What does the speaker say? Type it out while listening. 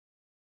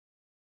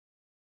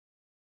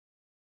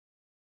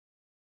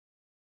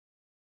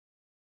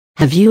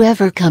Have you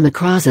ever come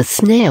across a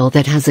snail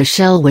that has a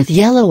shell with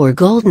yellow or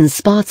golden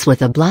spots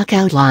with a black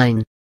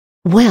outline?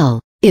 Well,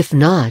 if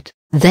not,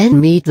 then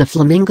meet the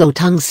flamingo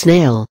tongue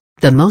snail,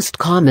 the most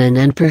common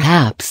and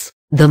perhaps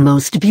the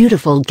most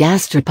beautiful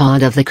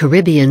gastropod of the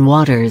Caribbean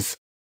waters.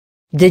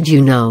 Did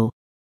you know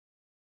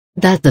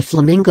that the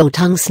flamingo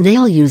tongue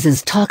snail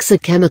uses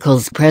toxic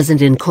chemicals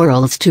present in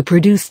corals to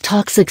produce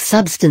toxic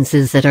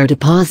substances that are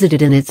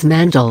deposited in its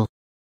mantle?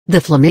 The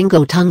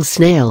flamingo tongue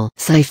snail,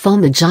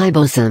 Siphoma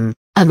gibosum,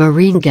 a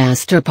marine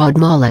gastropod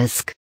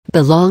mollusk,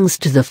 belongs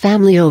to the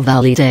family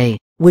Ovalidae,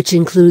 which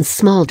includes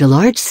small to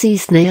large sea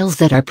snails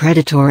that are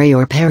predatory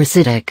or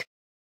parasitic.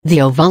 The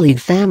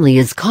ovalid family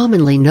is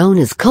commonly known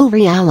as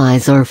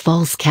cowries or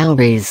false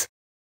cowries.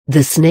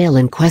 The snail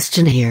in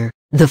question here,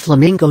 the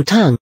flamingo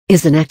tongue,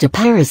 is an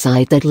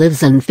ectoparasite that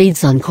lives and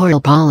feeds on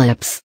coral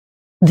polyps.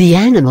 The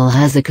animal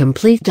has a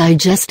complete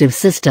digestive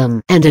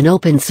system and an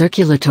open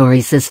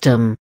circulatory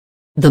system.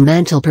 The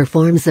mantle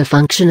performs the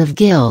function of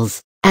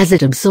gills, as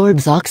it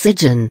absorbs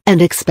oxygen and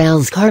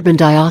expels carbon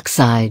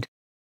dioxide.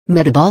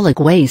 Metabolic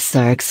wastes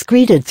are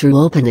excreted through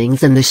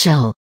openings in the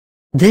shell.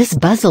 This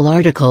Buzzle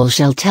article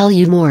shall tell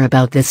you more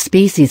about this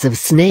species of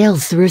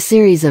snails through a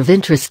series of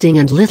interesting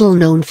and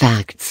little-known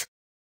facts.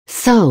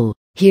 So,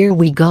 here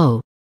we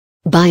go.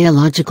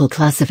 Biological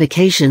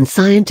classification: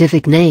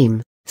 scientific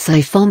name,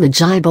 Siphoma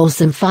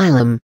gibosum.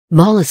 Phylum,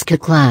 Mollusca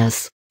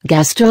class,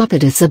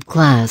 Gastropoda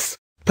subclass,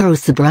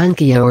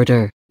 Prosibranchia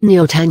order,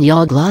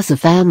 Neotanioglossa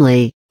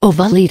family,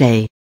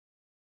 Ovalidae.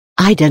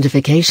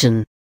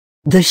 Identification: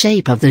 the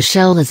shape of the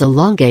shell is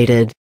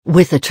elongated,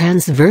 with a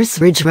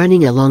transverse ridge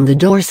running along the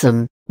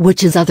dorsum,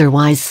 which is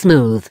otherwise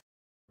smooth.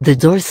 The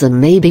dorsum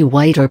may be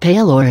white or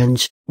pale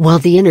orange, while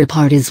the inner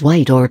part is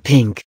white or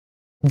pink.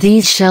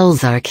 These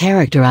shells are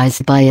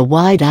characterized by a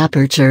wide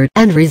aperture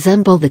and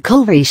resemble the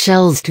cowrie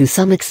shells to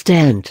some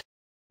extent.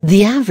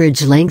 The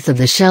average length of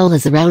the shell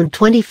is around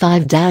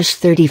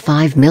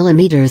 25-35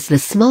 mm. The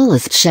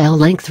smallest shell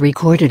length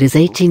recorded is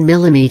 18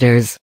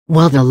 mm,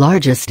 while the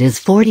largest is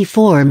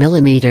 44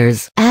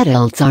 mm.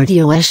 Adults are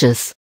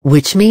dioecious,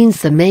 which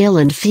means the male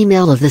and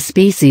female of the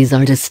species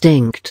are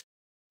distinct.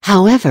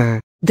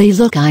 However, they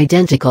look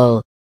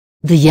identical.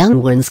 The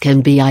young ones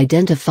can be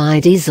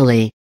identified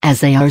easily, as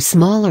they are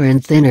smaller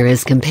and thinner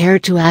as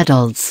compared to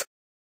adults.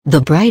 The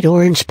bright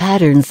orange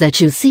patterns that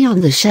you see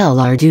on the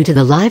shell are due to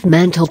the live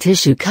mantle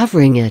tissue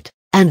covering it,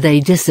 and they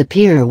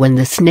disappear when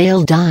the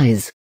snail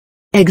dies.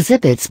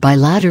 Exhibits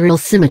bilateral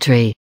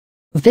symmetry.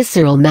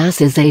 Visceral mass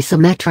is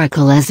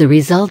asymmetrical as a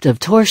result of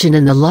torsion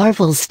in the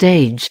larval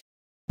stage.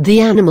 The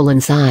animal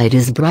inside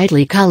is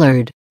brightly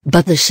colored,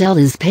 but the shell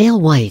is pale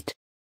white.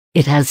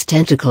 It has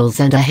tentacles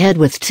and a head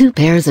with two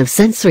pairs of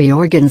sensory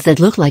organs that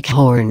look like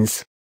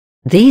horns.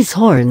 These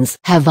horns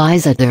have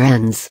eyes at their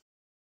ends.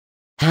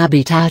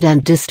 Habitat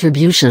and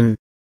distribution.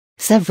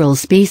 Several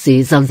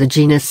species of the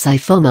genus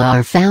Siphoma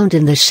are found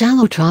in the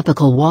shallow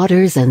tropical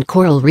waters and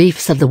coral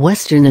reefs of the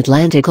western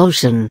Atlantic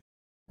Ocean.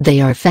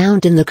 They are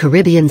found in the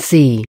Caribbean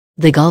Sea,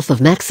 the Gulf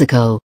of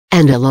Mexico,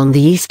 and along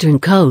the eastern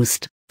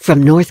coast,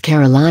 from North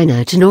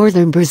Carolina to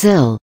northern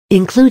Brazil,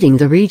 including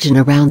the region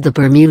around the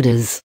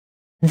Bermudas.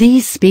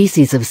 These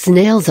species of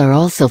snails are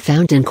also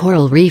found in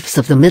coral reefs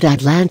of the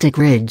mid-Atlantic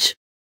ridge.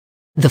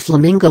 The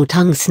flamingo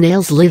tongue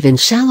snails live in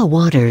shallow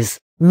waters,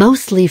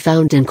 mostly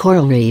found in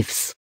coral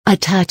reefs,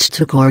 attached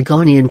to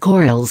Gorgonian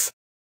corals.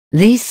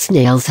 These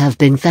snails have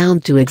been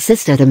found to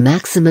exist at a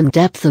maximum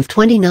depth of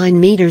 29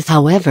 meters.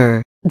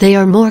 However, they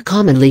are more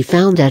commonly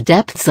found at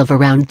depths of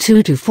around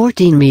 2 to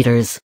 14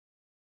 meters.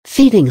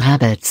 Feeding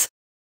habits.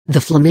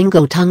 The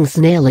flamingo tongue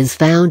snail is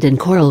found in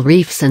coral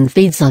reefs and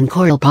feeds on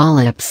coral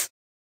polyps.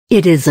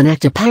 It is an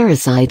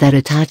ectoparasite that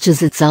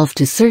attaches itself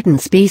to certain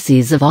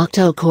species of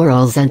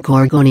octocorals and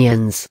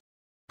gorgonians.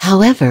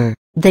 However,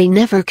 they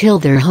never kill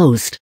their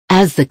host,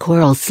 as the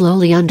coral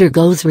slowly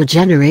undergoes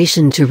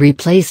regeneration to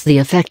replace the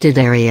affected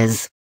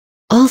areas.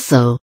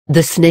 Also,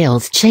 the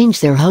snails change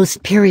their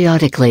host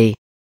periodically.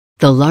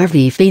 The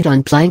larvae feed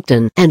on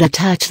plankton and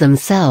attach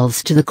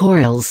themselves to the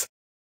corals.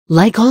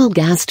 Like all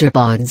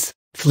gastropods,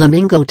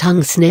 flamingo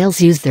tongue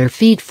snails use their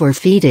feet for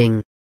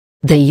feeding.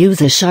 They use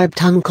a sharp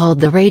tongue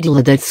called the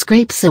radula that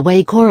scrapes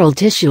away coral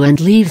tissue and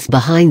leaves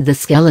behind the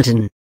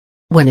skeleton.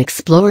 When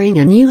exploring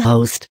a new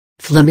host,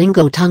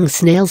 flamingo tongue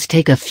snails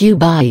take a few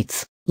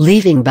bites,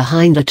 leaving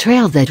behind a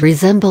trail that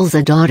resembles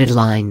a dotted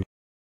line.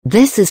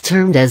 This is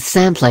termed as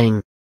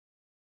sampling.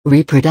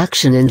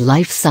 Reproduction and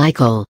life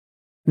cycle.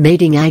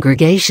 Mating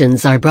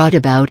aggregations are brought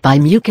about by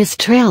mucus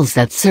trails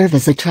that serve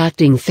as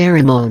attracting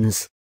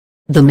pheromones.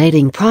 The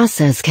mating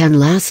process can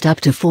last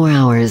up to 4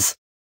 hours.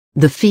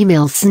 The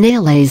female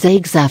snail lays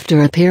eggs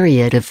after a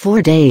period of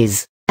 4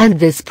 days, and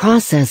this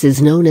process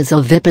is known as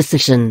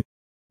oviposition.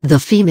 The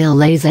female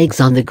lays eggs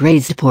on the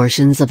grazed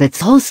portions of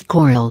its host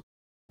coral.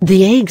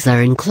 The eggs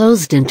are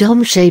enclosed in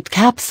dome-shaped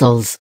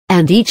capsules,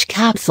 and each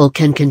capsule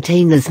can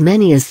contain as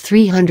many as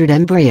 300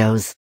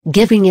 embryos,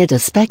 giving it a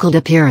speckled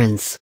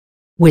appearance.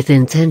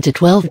 Within 10 to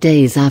 12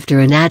 days after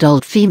an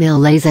adult female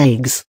lays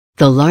eggs,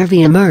 the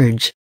larvae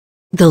emerge.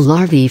 The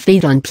larvae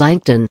feed on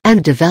plankton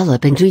and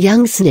develop into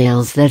young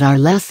snails that are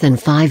less than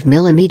 5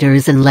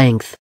 millimeters in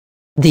length.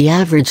 The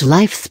average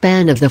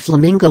lifespan of the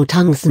flamingo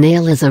tongue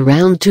snail is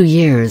around 2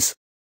 years.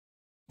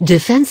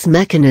 Defense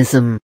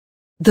mechanism.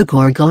 The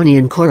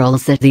gorgonian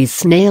corals that these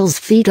snails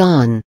feed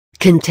on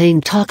contain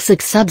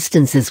toxic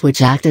substances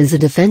which act as a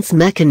defense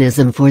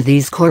mechanism for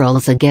these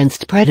corals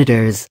against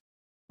predators.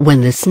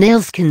 When the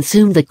snails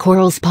consume the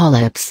coral's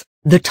polyps,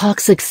 the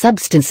toxic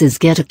substances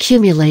get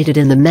accumulated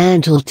in the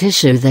mantle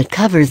tissue that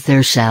covers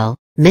their shell,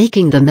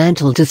 making the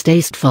mantle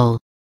distasteful.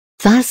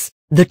 Thus,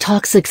 the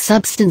toxic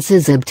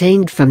substances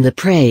obtained from the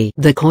prey,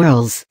 the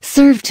corals,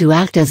 serve to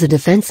act as a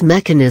defense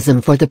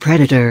mechanism for the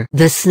predator,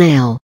 the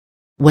snail.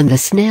 When the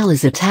snail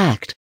is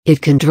attacked,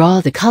 it can draw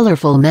the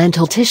colorful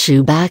mantle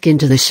tissue back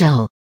into the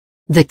shell.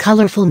 The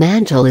colorful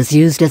mantle is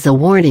used as a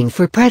warning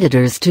for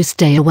predators to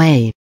stay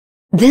away.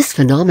 This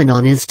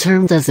phenomenon is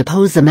termed as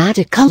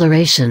aposematic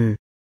coloration.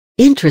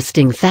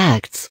 Interesting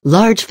facts: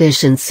 large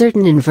fish and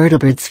certain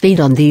invertebrates feed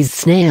on these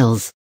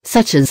snails,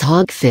 such as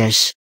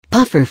hogfish,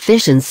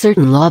 pufferfish and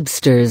certain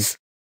lobsters.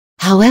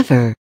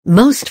 However,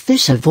 most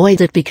fish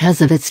avoid it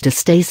because of its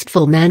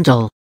distasteful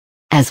mantle.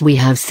 As we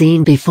have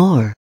seen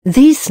before,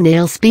 these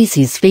snail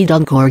species feed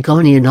on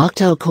gorgonian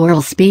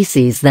octocoral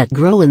species that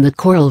grow in the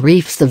coral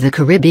reefs of the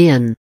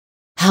Caribbean.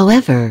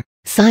 However,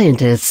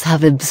 scientists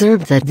have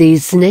observed that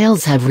these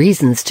snails have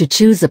reasons to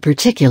choose a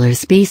particular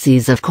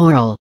species of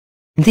coral.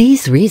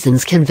 These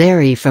reasons can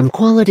vary from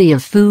quality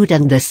of food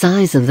and the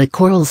size of the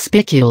coral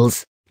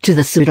spicules, to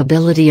the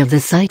suitability of the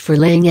site for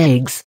laying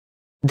eggs.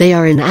 They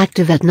are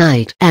inactive at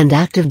night and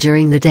active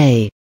during the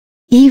day.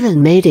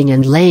 Even mating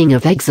and laying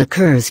of eggs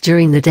occurs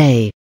during the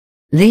day.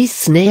 These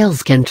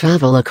snails can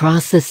travel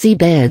across the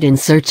seabed in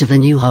search of a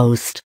new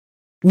host.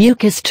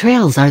 Mucus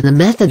trails are the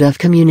method of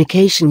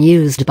communication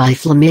used by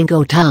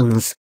flamingo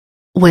tongues.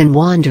 When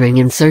wandering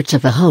in search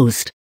of a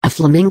host, a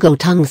flamingo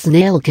tongue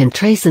snail can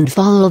trace and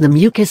follow the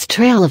mucus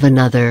trail of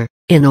another,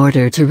 in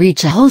order to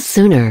reach a host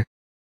sooner.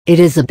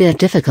 It is a bit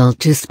difficult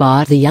to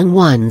spot the young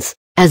ones,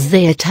 as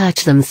they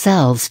attach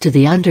themselves to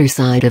the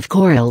underside of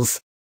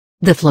corals.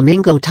 The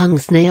flamingo tongue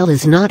snail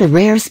is not a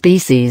rare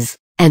species,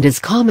 and is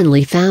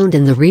commonly found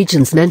in the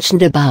regions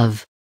mentioned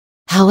above.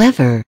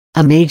 However,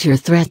 a major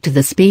threat to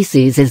the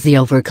species is the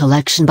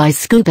overcollection by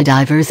scuba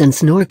divers and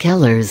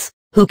snorkelers,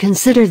 who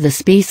consider the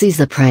species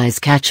a prize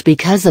catch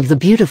because of the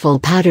beautiful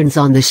patterns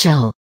on the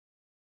shell.